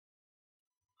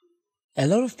A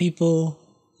lot of people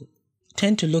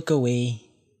tend to look away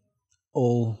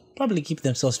or probably keep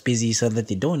themselves busy so that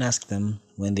they don't ask them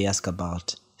when they ask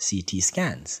about CT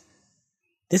scans.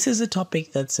 This is a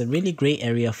topic that's a really gray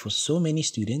area for so many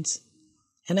students,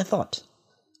 and I thought,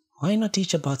 why not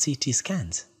teach about CT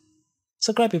scans?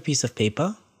 So grab your piece of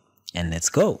paper and let's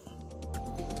go.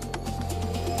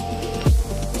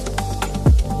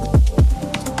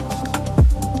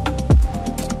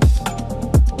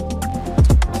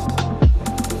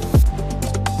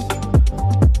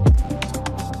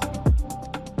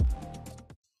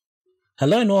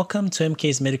 Hello and welcome to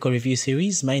MK's Medical Review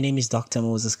Series. My name is Dr.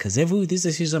 Moses Kazevu. This is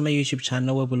a series on my YouTube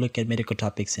channel where we look at medical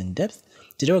topics in depth.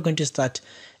 Today we're going to start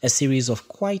a series of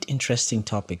quite interesting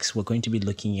topics. We're going to be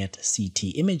looking at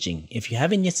CT imaging. If you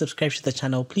haven't yet subscribed to the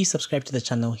channel, please subscribe to the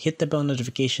channel, hit the bell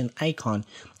notification icon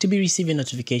to be receiving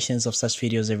notifications of such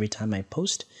videos every time I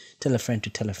post. Tell a friend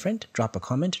to tell a friend, drop a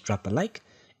comment, drop a like,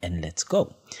 and let's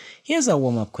go. Here's our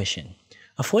warm-up question.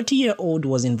 A 40-year-old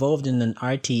was involved in an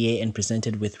RTA and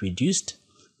presented with reduced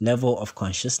level of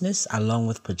consciousness along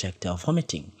with projectile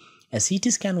vomiting. A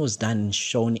CT scan was done and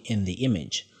shown in the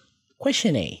image.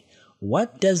 Question A.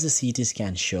 What does the CT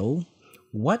scan show?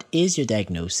 What is your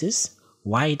diagnosis?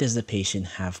 Why does the patient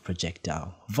have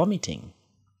projectile vomiting?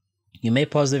 You may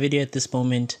pause the video at this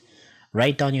moment.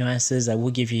 Write down your answers. I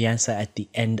will give you the answer at the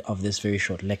end of this very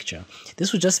short lecture.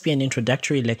 This will just be an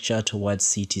introductory lecture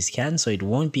towards CT scan, so it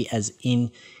won't be as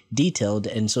detailed,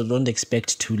 and so don't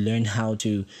expect to learn how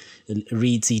to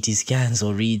read CT scans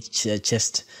or read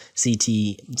chest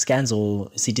CT scans or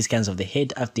CT scans of the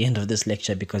head at the end of this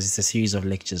lecture, because it's a series of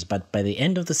lectures. But by the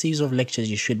end of the series of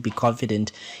lectures, you should be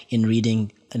confident in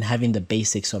reading and having the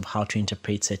basics of how to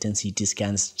interpret certain CT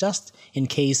scans, just in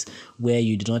case where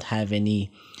you do not have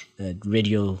any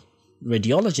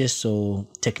radiologist or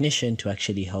technician to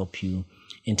actually help you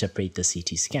interpret the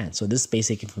CT scan. So this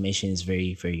basic information is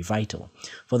very, very vital.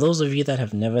 For those of you that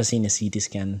have never seen a CT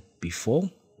scan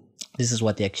before, this is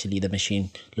what the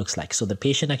machine looks like. So the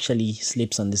patient actually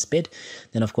sleeps on this bed.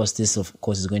 Then of course, this of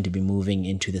course is going to be moving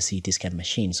into the CT scan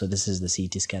machine. So this is the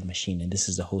CT scan machine, and this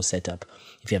is the whole setup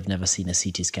if you have never seen a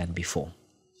CT scan before.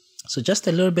 So just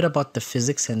a little bit about the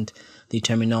physics and the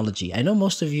terminology. I know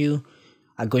most of you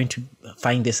are going to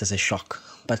find this as a shock,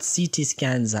 but CT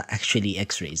scans are actually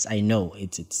X-rays. I know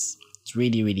it's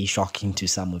really, really shocking to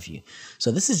some of you.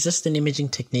 So this is just an imaging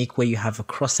technique where you have a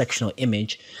cross-sectional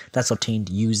image that's obtained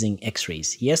using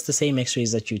X-rays. Yes, the same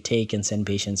X-rays that you take and send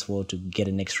patients for to get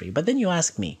an X-ray. But then you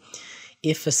ask me,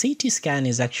 if a CT scan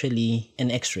is actually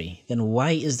an X-ray, then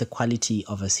why is the quality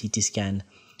of a CT scan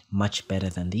much better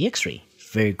than the X-ray?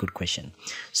 Very good question.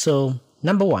 So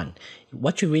number one,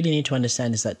 what you really need to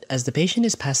understand is that as the patient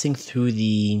is passing through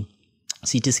the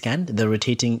CT scan, the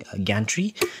rotating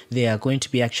gantry, they are going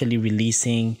to be actually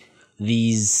releasing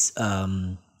these,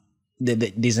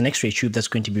 there's an X-ray tube that's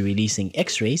going to be releasing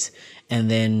X-rays, and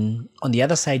then on the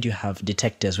other side you have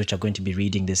detectors which are going to be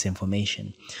reading this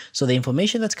information. So the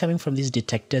information that's coming from these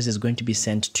detectors is going to be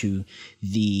sent to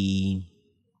the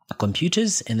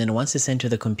computers, and then once it's sent to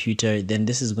the computer, then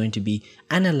this is going to be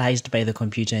analyzed by the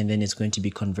computer, and then it's going to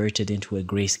be converted into a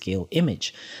grayscale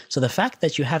image. So the fact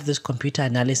that you have this computer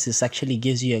analysis actually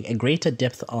gives you a greater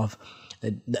depth of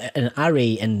an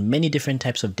array and many different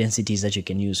types of densities that you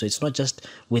can use. So it's not just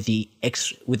with the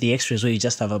X-rays where you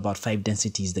just have about 5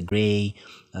 densities: the gray,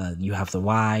 you have the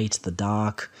white, the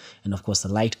dark, and of course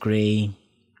the light gray,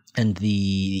 and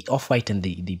the off-white, and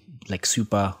the like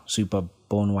super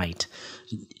bone white.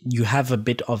 You have a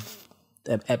bit of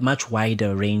a much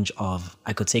wider range of,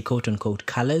 I could say, quote unquote,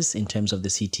 colors in terms of the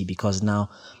CT, because now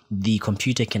the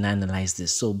computer can analyze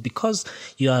this. So because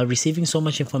you are receiving so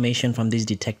much information from these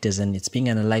detectors and it's being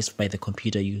analyzed by the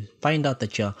computer, you find out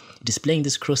that you're displaying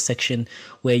this cross section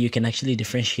where you can actually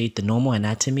differentiate the normal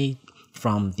anatomy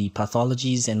from the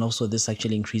pathologies, and also this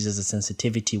actually increases the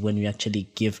sensitivity when you actually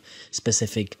give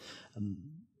specific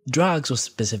drugs or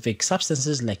specific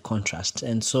substances like contrast.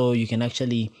 And so you can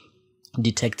actually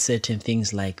detect certain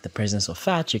things like the presence of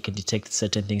fat, you can detect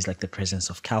certain things like the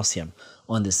presence of calcium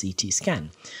on the CT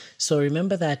scan. So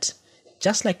remember that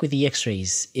just like with the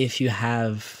X-rays, if you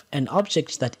have an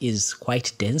object that is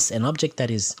quite dense, an object that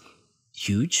is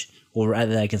huge, or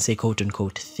rather I can say quote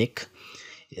unquote thick,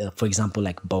 for example,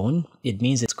 like bone, it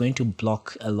means it's going to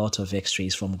block a lot of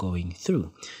X-rays from going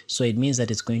through. So it means that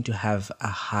it's going to have a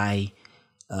high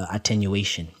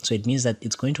attenuation. So it means that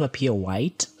it's going to appear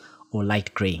white or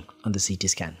light gray on the CT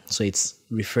scan. So it's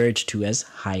referred to as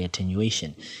high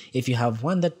attenuation. If you have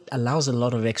one that allows a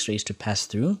lot of X-rays to pass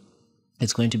through,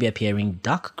 it's going to be appearing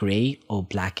dark gray or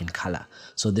black in color.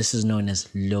 So this is known as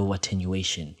low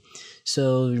attenuation.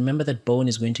 So remember that bone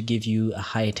is going to give you a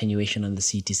high attenuation on the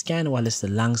CT scan, while the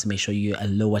lungs may show you a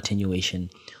low attenuation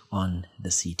on the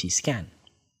CT scan.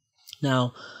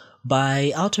 Now,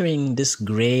 by altering this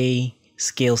gray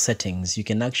scale settings, you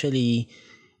can actually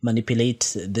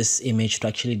manipulate this image to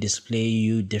actually display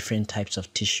you different types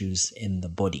of tissues in the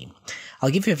body. I'll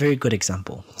give you a very good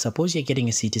example. Suppose you're getting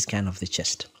a CT scan of the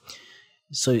chest.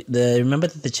 So remember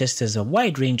that the chest has a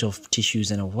wide range of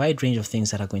tissues and a wide range of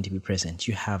things that are going to be present.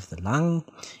 You have the lung.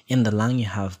 In the lung, you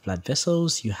have blood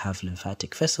vessels, you have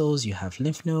lymphatic vessels, you have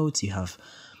lymph nodes, you have,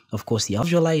 of course, the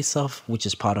alveoli itself, which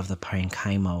is part of the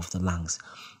parenchyma of the lungs.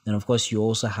 Then, of course, you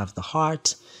also have the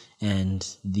heart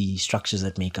and the structures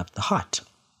that make up the heart.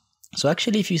 So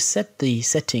actually, if you set the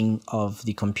setting of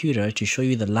the computer to show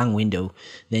you the lung window,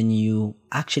 then you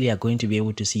actually are going to be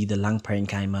able to see the lung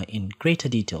parenchyma in greater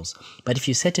details. But if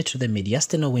you set it to the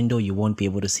mediastinal window, you won't be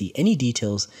able to see any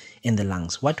details in the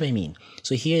lungs. What do I mean?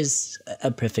 So here's a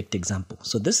perfect example.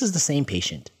 So this is the same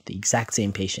patient, the exact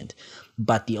same patient.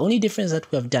 But the only difference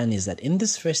that we have done is that in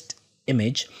this first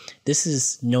image, this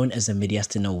is known as a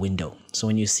mediastinal window. So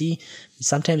when you see,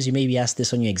 sometimes you may be asked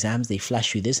this on your exams, they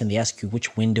flash you this and they ask you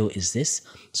which window is this.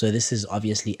 So this is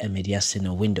obviously a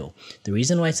mediastinal window. The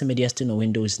reason why it's a mediastinal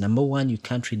window is, number one, you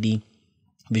can't really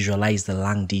visualize the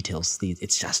lung details.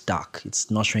 It's just dark.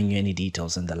 It's not showing you any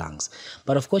details in the lungs.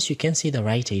 But of course, you can see the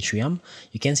right atrium,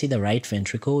 you can see the right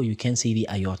ventricle, you can see the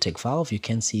aortic valve, you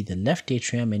can see the left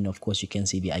atrium, and of course, you can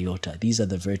see the aorta. These are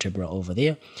the vertebrae over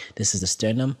there. This is the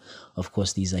sternum. Of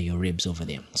course, these are your ribs over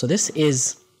there. So this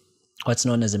is what's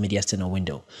known as a mediastinal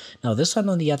window. Now this one,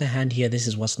 on the other hand here, this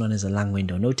is what's known as a lung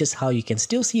window. Notice how you can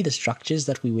still see the structures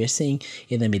that we were seeing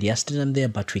in the mediastinum there,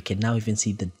 but we can now even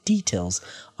see the details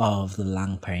of the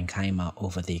lung parenchyma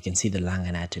over there. You can see the lung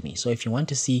anatomy. So if you want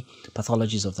to see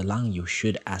pathologies of the lung, you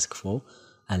should ask for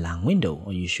a lung window,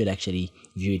 or you should actually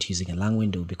view it using a lung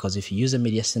window, because if you use a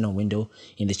mediastinal window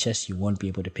in the chest, you won't be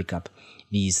able to pick up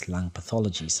these lung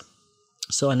pathologies.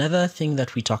 So another thing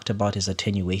that we talked about is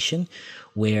attenuation,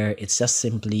 where it's just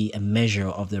simply a measure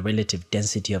of the relative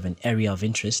density of an area of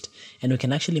interest, and we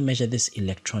can actually measure this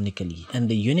electronically. And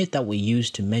the unit that we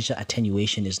use to measure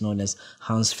attenuation is known as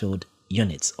Hounsfield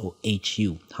units, or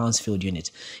HU, Hounsfield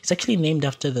unit. It's actually named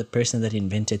after the person that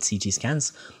invented CT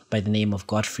scans by the name of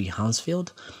Godfrey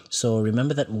Hounsfield. So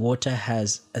remember that water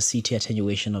has a CT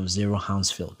attenuation of 0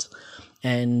 Hounsfield.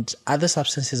 And other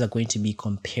substances are going to be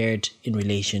compared in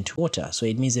relation to water. So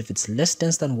it means if it's less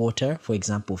dense than water, for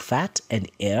example, fat and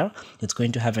air, it's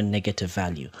going to have a negative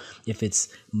value. If it's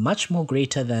much more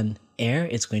greater than air,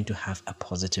 it's going to have a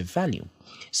positive value.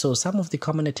 So some of the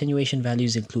common attenuation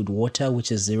values include water,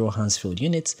 which is 0 Hounsfield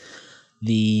units.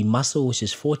 The muscle, which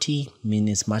is 40,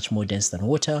 means it's much more dense than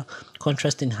water.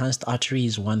 Contrast enhanced artery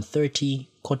is 130.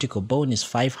 Cortical bone is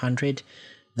 500.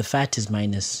 The fat is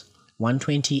minus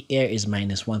 120, air is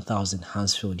minus 1000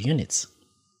 Hounsfield units.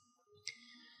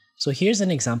 So here's an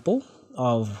example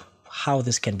of how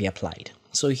this can be applied.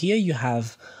 So here you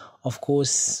have, of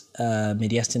course, a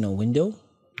mediastinal window,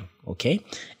 okay?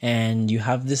 And you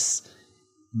have this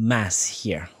mass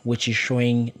here, which is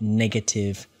showing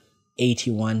negative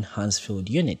 81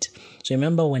 Hounsfield unit. So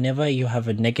remember, whenever you have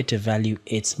a negative value,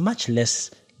 it's much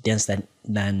less dense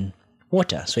than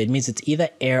water. So it means it's either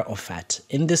air or fat.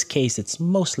 In this case, it's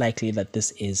most likely that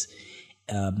this is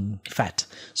fat.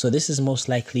 So this is most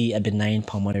likely a benign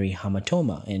pulmonary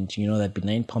hematoma. And you know that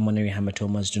benign pulmonary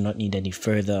hematomas do not need any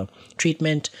further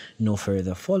treatment, no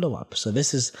further follow-up. So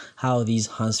this is how these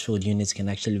Hounsfield units can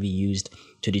actually be used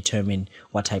to determine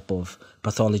what type of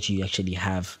pathology you actually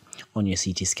have on your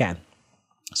CT scan.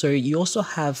 So you also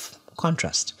have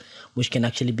contrast, which can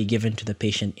actually be given to the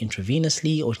patient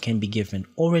intravenously, or it can be given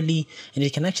orally, and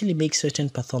it can actually make certain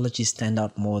pathologies stand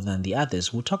out more than the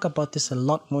others. We'll talk about this a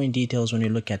lot more in details when we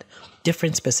look at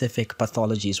different specific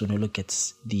pathologies, when we look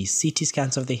at the CT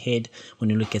scans of the head, when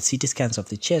we look at CT scans of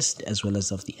the chest, as well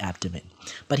as of the abdomen.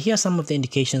 But here are some of the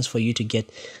indications for you to get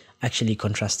actually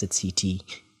contrasted CT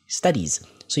studies.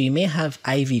 So you may have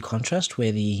IV contrast,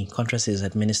 where the contrast is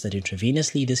administered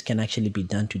intravenously. This can actually be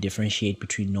done to differentiate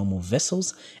between normal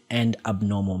vessels and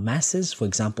abnormal masses. For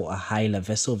example, a hilar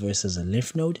vessel versus a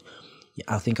lymph node.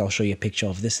 I think I'll show you a picture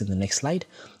of this in the next slide.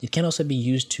 It can also be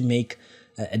used to make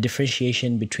a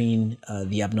differentiation between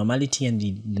the abnormality and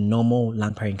the normal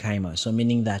lung parenchyma. So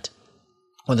meaning that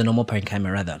or the normal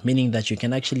parenchyma rather, meaning that you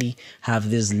can actually have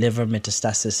this liver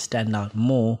metastasis stand out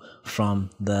more from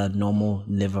the normal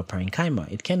liver parenchyma.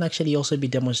 It can actually also be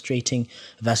demonstrating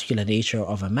vascular nature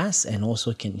of a mass, and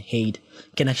also can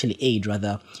actually aid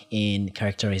rather in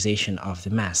characterization of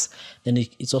the mass. Then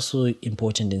it's also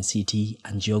important in CT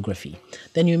angiography.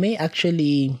 Then you may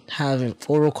actually have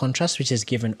oral contrast, which is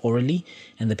given orally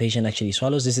and the patient actually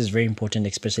swallows. This is very important,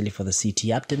 especially for the CT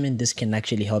abdomen. This can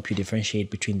actually help you differentiate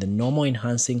between the normal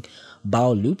enhancing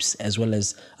bowel loops as well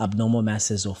as abnormal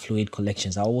masses or fluid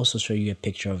collections. I'll also show you a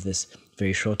picture of this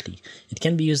very shortly. It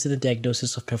can be used in the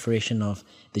diagnosis of perforation of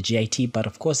the GIT, but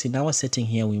of course in our setting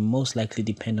here, we most likely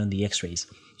depend on the x-rays.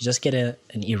 You just get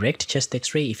an erect chest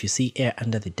x-ray. If you see air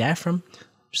under the diaphragm,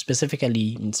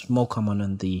 specifically it's more common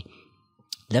on the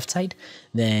left side,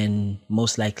 then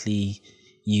most likely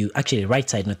right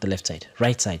side, not the left side,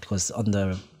 right side, because on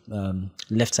the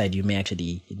left side it may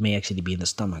actually be in the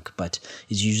stomach, but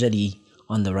it's usually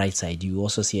on the right side. You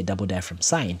also see a double diaphragm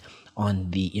sign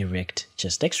on the erect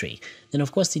chest x-ray. Then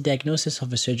of course the diagnosis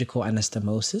of a surgical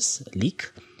anastomosis leak,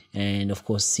 and of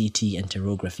course CT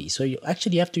enterography. So you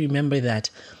actually have to remember that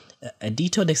a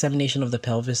detailed examination of the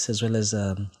pelvis as well as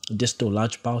distal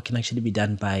large bowel can actually be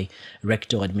done by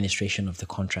rectal administration of the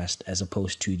contrast as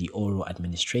opposed to the oral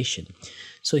administration.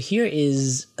 So here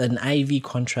is an IV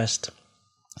contrast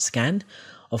scan.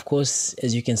 Of course,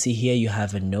 as you can see here, you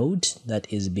have a node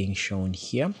that is being shown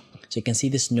here. So you can see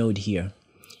this node here,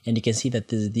 and you can see that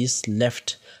there's this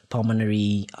left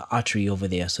pulmonary artery over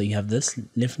there. So you have this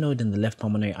lymph node and the left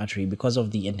pulmonary artery. Because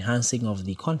of the enhancing of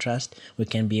the contrast, we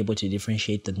can be able to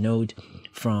differentiate the node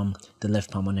from the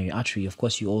left pulmonary artery. Of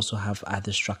course, you also have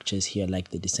other structures here like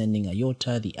the descending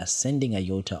aorta, the ascending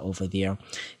aorta over there,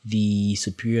 the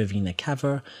superior vena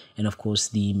cava, and of course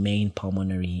the main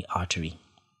pulmonary artery.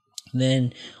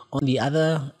 Then on the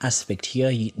other aspect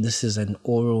here, this is an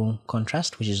oral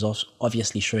contrast, which is also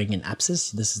obviously showing an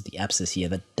abscess. This is the abscess here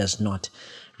that it's not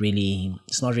really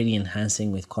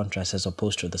enhancing with contrast as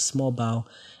opposed to the small bowel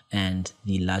and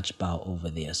the large bowel over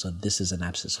there. So this is an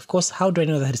abscess. Of course, how do I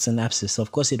know that it's an abscess? So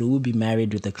of course, it will be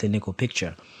married with a clinical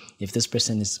picture. If this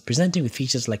person is presenting with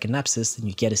features like an abscess, and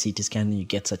you get a CT scan and you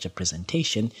get such a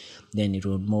presentation, then it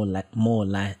will more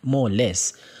or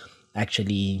less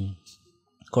actually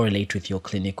correlate with your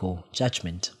clinical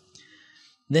judgment.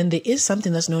 Then there is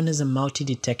something that's known as a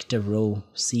multi-detector row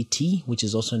CT, which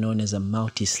is also known as a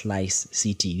multi-slice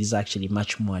CT. This is actually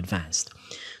much more advanced.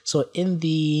 So in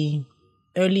the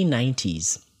early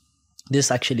 90s,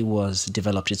 this actually was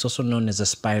developed. It's also known as a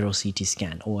spiral CT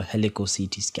scan or a helical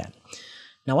CT scan.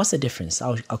 Now, what's the difference?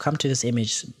 I'll come to this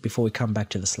image before we come back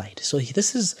to the slide. So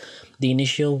this is the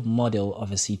initial model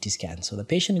of a CT scan. So the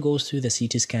patient goes through the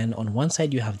CT scan. On one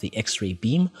side, you have the X-ray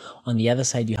beam. On the other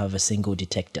side, you have a single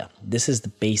detector. This is the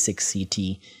basic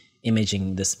CT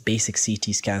imaging, this basic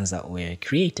CT scans that were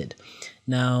created.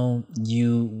 Now,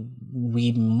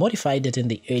 we modified it in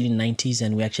the early 90s,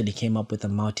 and we actually came up with a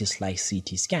multi-slice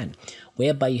CT scan,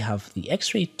 whereby you have the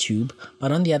X-ray tube,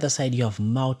 but on the other side, you have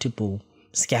multiple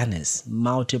scanners,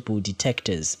 multiple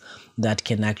detectors that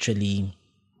can actually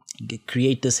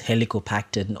create this helical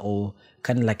pattern, or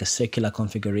kind of like a circular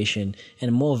configuration,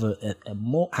 and more of a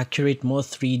more accurate, more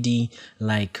 3D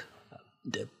like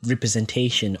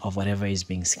representation of whatever is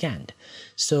being scanned.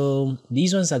 So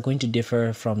these ones are going to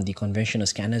differ from the conventional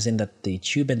scanners in that the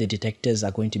tube and the detectors are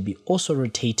going to be also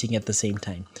rotating at the same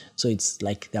time. So it's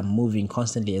like they're moving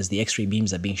constantly as the X-ray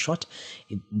beams are being shot.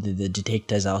 The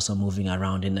detectors are also moving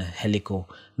around in a helical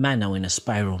manner or in a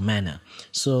spiral manner.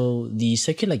 So the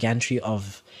circular gantry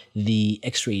of the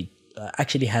X-ray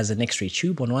actually has an X-ray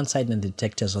tube on one side and the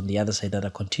detectors on the other side that are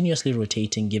continuously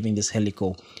rotating, giving this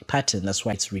helical pattern. That's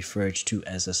why it's referred to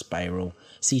as a spiral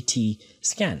CT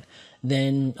scan.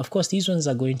 Then, of course, these ones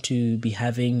are going to be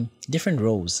having different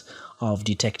rows of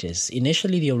detectors.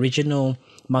 Initially, the original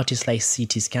multi-slice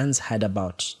CT scans had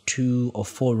about 2 or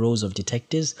 4 rows of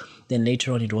detectors. Then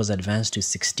later on, it was advanced to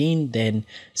 16, then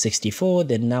 64.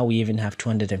 Then now we even have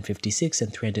 256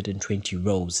 and 320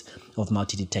 rows of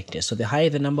multi-detectors. So the higher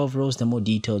the number of rows, the more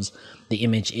detailed the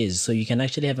image is. So you can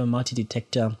actually have a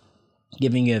multi-detector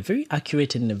giving you a very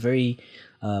accurate and a very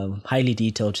highly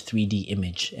detailed 3D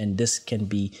image. And this can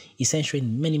be essential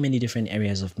in many, many different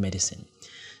areas of medicine.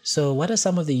 So what are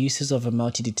some of the uses of a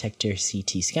multi-detector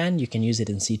CT scan? You can use it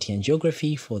in CT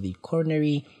angiography for the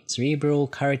coronary, cerebral,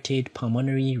 carotid,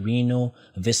 pulmonary, renal,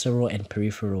 visceral, and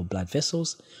peripheral blood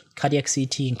vessels. Cardiac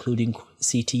CT, including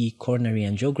CT coronary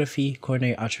angiography,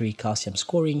 coronary artery calcium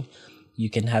scoring. You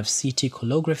can have CT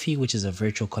colography, which is a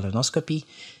virtual colonoscopy.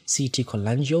 CT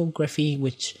cholangiography,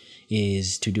 which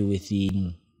is to do with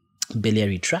the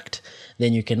biliary tract.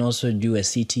 Then you can also do a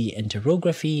CT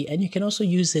enterography, and you can also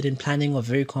use it in planning of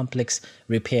very complex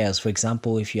repairs. For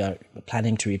example, if you are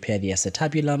planning to repair the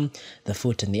acetabulum, the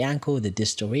foot and the ankle, the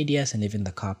distal radius, and even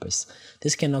the carpus.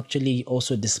 This can actually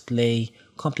also display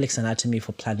complex anatomy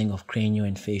for planning of cranial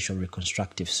and facial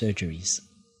reconstructive surgeries.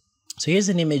 So here's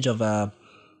an image of a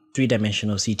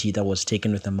three-dimensional CT that was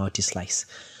taken with a multi-slice.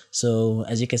 So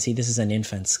as you can see, this is an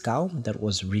infant skull that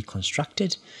was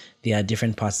reconstructed. There are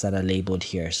different parts that are labeled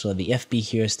here. So the FB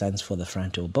here stands for the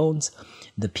frontal bones.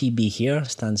 The PB here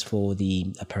stands for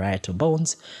the parietal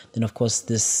bones. Then of course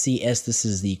this CS, this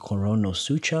is the coronal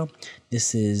suture.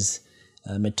 This is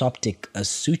metoptic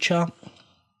suture.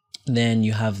 Then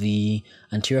you have the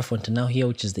anterior fontanelle here,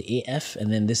 which is the AF,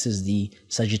 and then this is the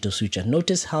sagittal suture.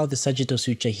 Notice how the sagittal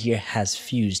suture here has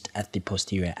fused at the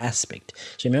posterior aspect.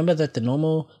 So remember that the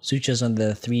normal sutures on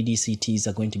the 3D CTs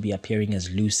are going to be appearing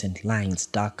as lucent lines,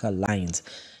 darker lines,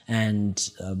 and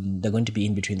they're going to be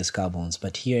in between the skull bones.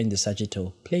 But here in the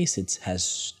sagittal place, it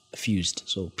has fused,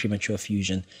 so premature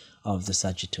fusion of the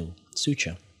sagittal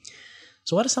suture.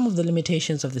 So what are some of the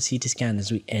limitations of the CT scan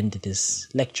as we end this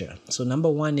lecture? So number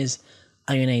one is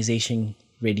ionization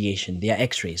radiation. They are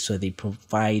X-rays, so they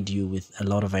provide you with a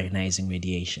lot of ionizing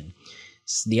radiation.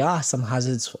 There are some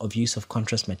hazards of use of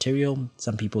contrast material.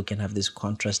 Some people can have this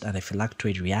contrast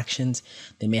anaphylactoid reactions.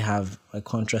 They may have a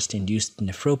contrast-induced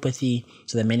nephropathy.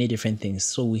 So there are many different things.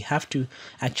 So we have to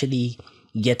actually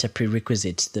get a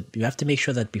prerequisite. You have to make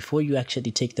sure that before you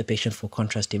actually take the patient for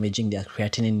contrast imaging, their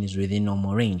creatinine is within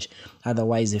normal range.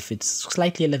 Otherwise, if it's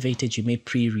slightly elevated, you may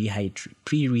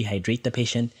pre-rehydrate the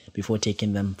patient before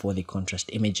taking them for the contrast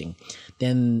imaging.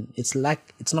 Then it's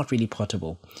not really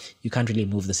portable. You can't really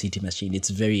move the CT machine. It's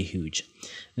very huge.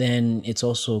 Then it's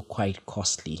also quite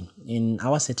costly. In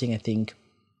our setting, I think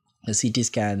a CT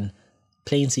scan,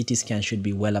 plain CT scan, should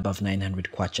be well above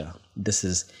 900 kwacha. This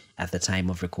is at the time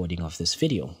of recording of this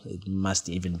video. It must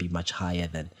even be much higher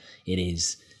than it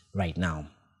is right now.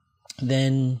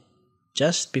 Then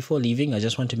just before leaving, I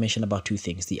just want to mention about two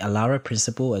things: the ALARA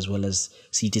principle as well as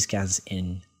CT scans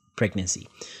in pregnancy.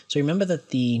 So remember that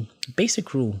the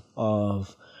basic rule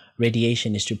of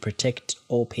radiation is to protect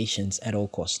all patients at all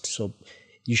costs. So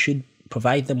you should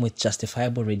provide them with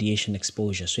justifiable radiation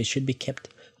exposure. So it should be kept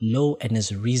low and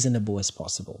as reasonable as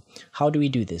possible. How do we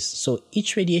do this? So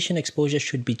each radiation exposure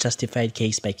should be justified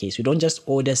case by case. We don't just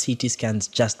order CT scans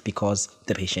just because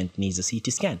the patient needs a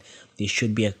CT scan. There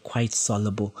should be a quite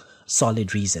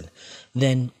solid reason.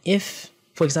 Then if,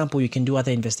 for example, you can do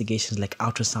other investigations like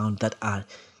ultrasound that are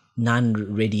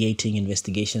non-radiating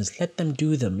investigations, let them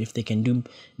do them. If they can do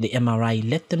the MRI,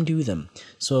 let them do them.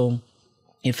 So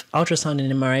if ultrasound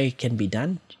and MRI can be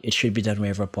done, it should be done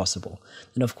wherever possible.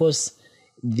 And of course,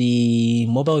 the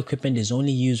mobile equipment is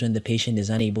only used when the patient is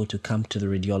unable to come to the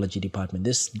radiology department.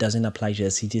 This doesn't apply to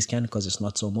a CT scan because it's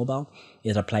not so mobile.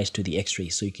 It applies to the X-ray.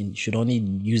 So you should only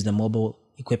use the mobile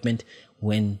equipment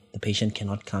when the patient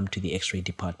cannot come to the X-ray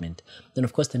department. Then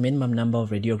of course the minimum number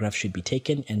of radiographs should be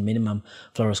taken and minimum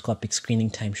fluoroscopic screening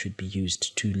time should be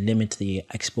used to limit the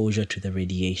exposure to the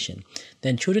radiation.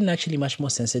 Then children are actually much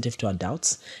more sensitive to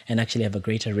adults and actually have a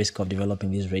greater risk of developing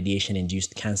these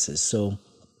radiation-induced cancers. So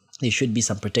there should be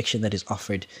some protection that is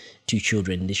offered to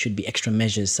children. There should be extra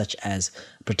measures such as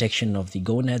protection of the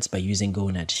gonads by using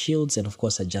gonad shields and of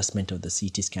course adjustment of the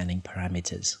CT scanning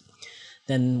parameters.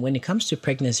 Then when it comes to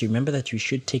pregnancy, remember that you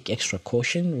should take extra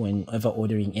caution whenever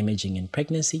ordering imaging in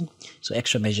pregnancy. So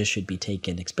extra measures should be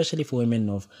taken, especially for women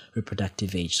of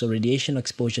reproductive age. So radiation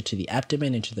exposure to the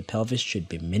abdomen and to the pelvis should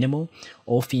be minimal.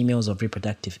 All females of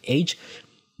reproductive age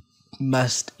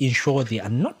must ensure they are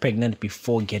not pregnant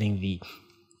before getting the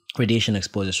radiation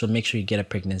exposure, so make sure you get a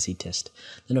pregnancy test.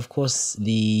 Then of course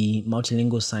the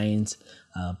multilingual signs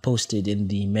posted in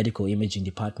the medical imaging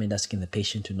department asking the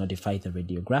patient to notify the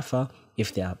radiographer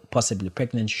if they are possibly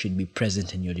pregnant should be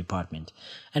present in your department.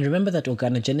 And remember that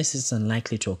organogenesis is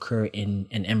unlikely to occur in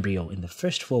an embryo in the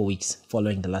first 4 weeks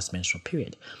following the last menstrual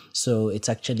period. So it's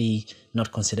actually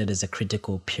not considered as a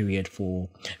critical period for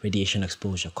radiation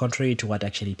exposure, contrary to what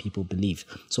actually people believe.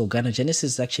 So organogenesis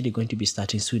is actually going to be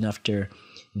starting soon after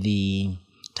the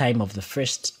time of the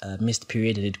first missed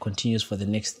period, and it continues for the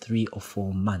next 3 or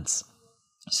 4 months.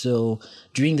 So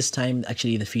during this time,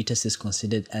 actually the fetus is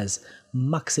considered as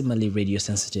maximally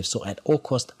radiosensitive. So at all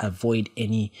costs, avoid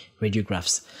any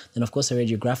radiographs. Then of course, a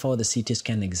radiographer or the CT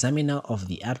scan examiner of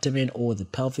the abdomen or the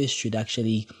pelvis should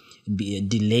actually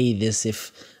delay this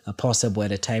if possible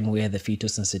at a time where the fetal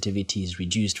sensitivity is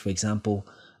reduced. For example,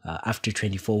 after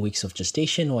 24 weeks of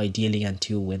gestation, or ideally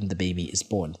until when the baby is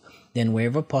born. then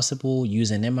wherever possible,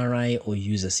 use an MRI or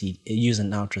use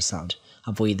an ultrasound.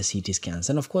 Avoid the CT scans.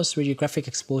 And of course, radiographic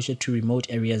exposure to remote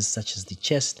areas such as the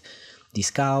chest, the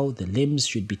skull, the limbs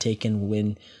should be taken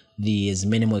when there is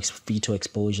minimal fetal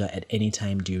exposure at any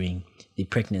time during the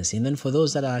pregnancy. And then for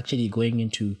those that are actually going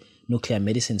into nuclear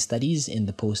medicine studies in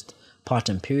the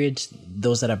postpartum period,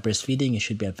 those that are breastfeeding, it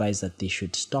should be advised that they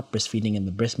should stop breastfeeding, and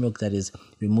the breast milk that is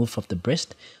removed from the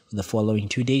breast the following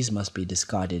 2 days must be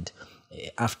discarded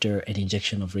after an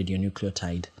injection of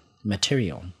radionucleotide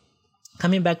material.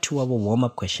 Coming back to our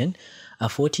warm-up question, a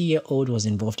 40-year-old was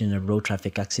involved in a road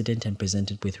traffic accident and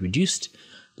presented with reduced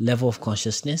level of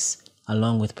consciousness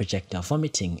along with projectile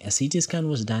vomiting. A CT scan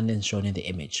was done and shown in the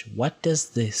image. What does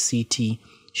the CT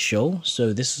show?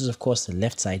 So this is of course the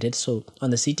left-sided. So on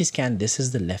the CT scan, this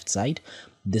is the left side,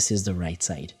 this is the right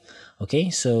side. Okay,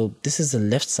 so this is the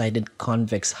left-sided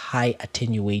convex high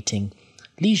attenuating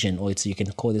lesion, or you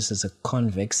can call this as a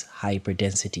convex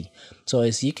hyperdensity. So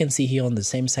as you can see here on the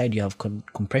same side, you have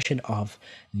compression of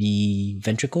the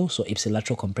ventricle, so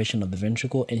ipsilateral compression of the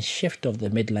ventricle, and shift of the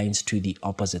midlines to the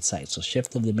opposite side, so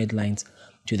shift of the midlines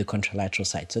to the contralateral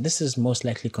side. So this is most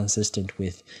likely consistent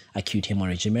with acute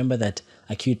hemorrhage. Remember that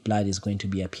acute blood is going to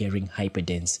be appearing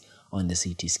hyperdense on the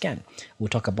CT scan. We'll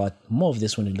talk about more of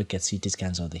this when we look at CT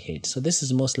scans of the head. So this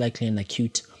is most likely an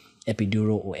acute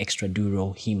epidural or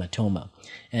extradural hematoma,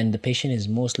 and the patient is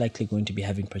most likely going to be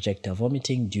having projectile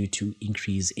vomiting due to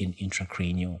increase in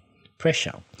intracranial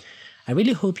pressure. I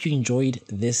really hope you enjoyed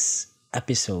this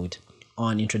episode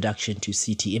on introduction to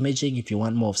CT imaging. If you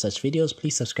want more of such videos,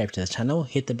 please subscribe to the channel,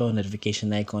 hit the bell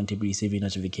notification icon to be receiving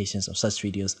notifications of such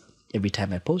videos every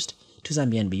time I post. To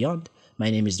Zambia and beyond, my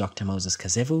name is Dr. Moses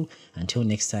Kazevu. Until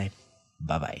next time,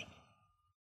 bye bye.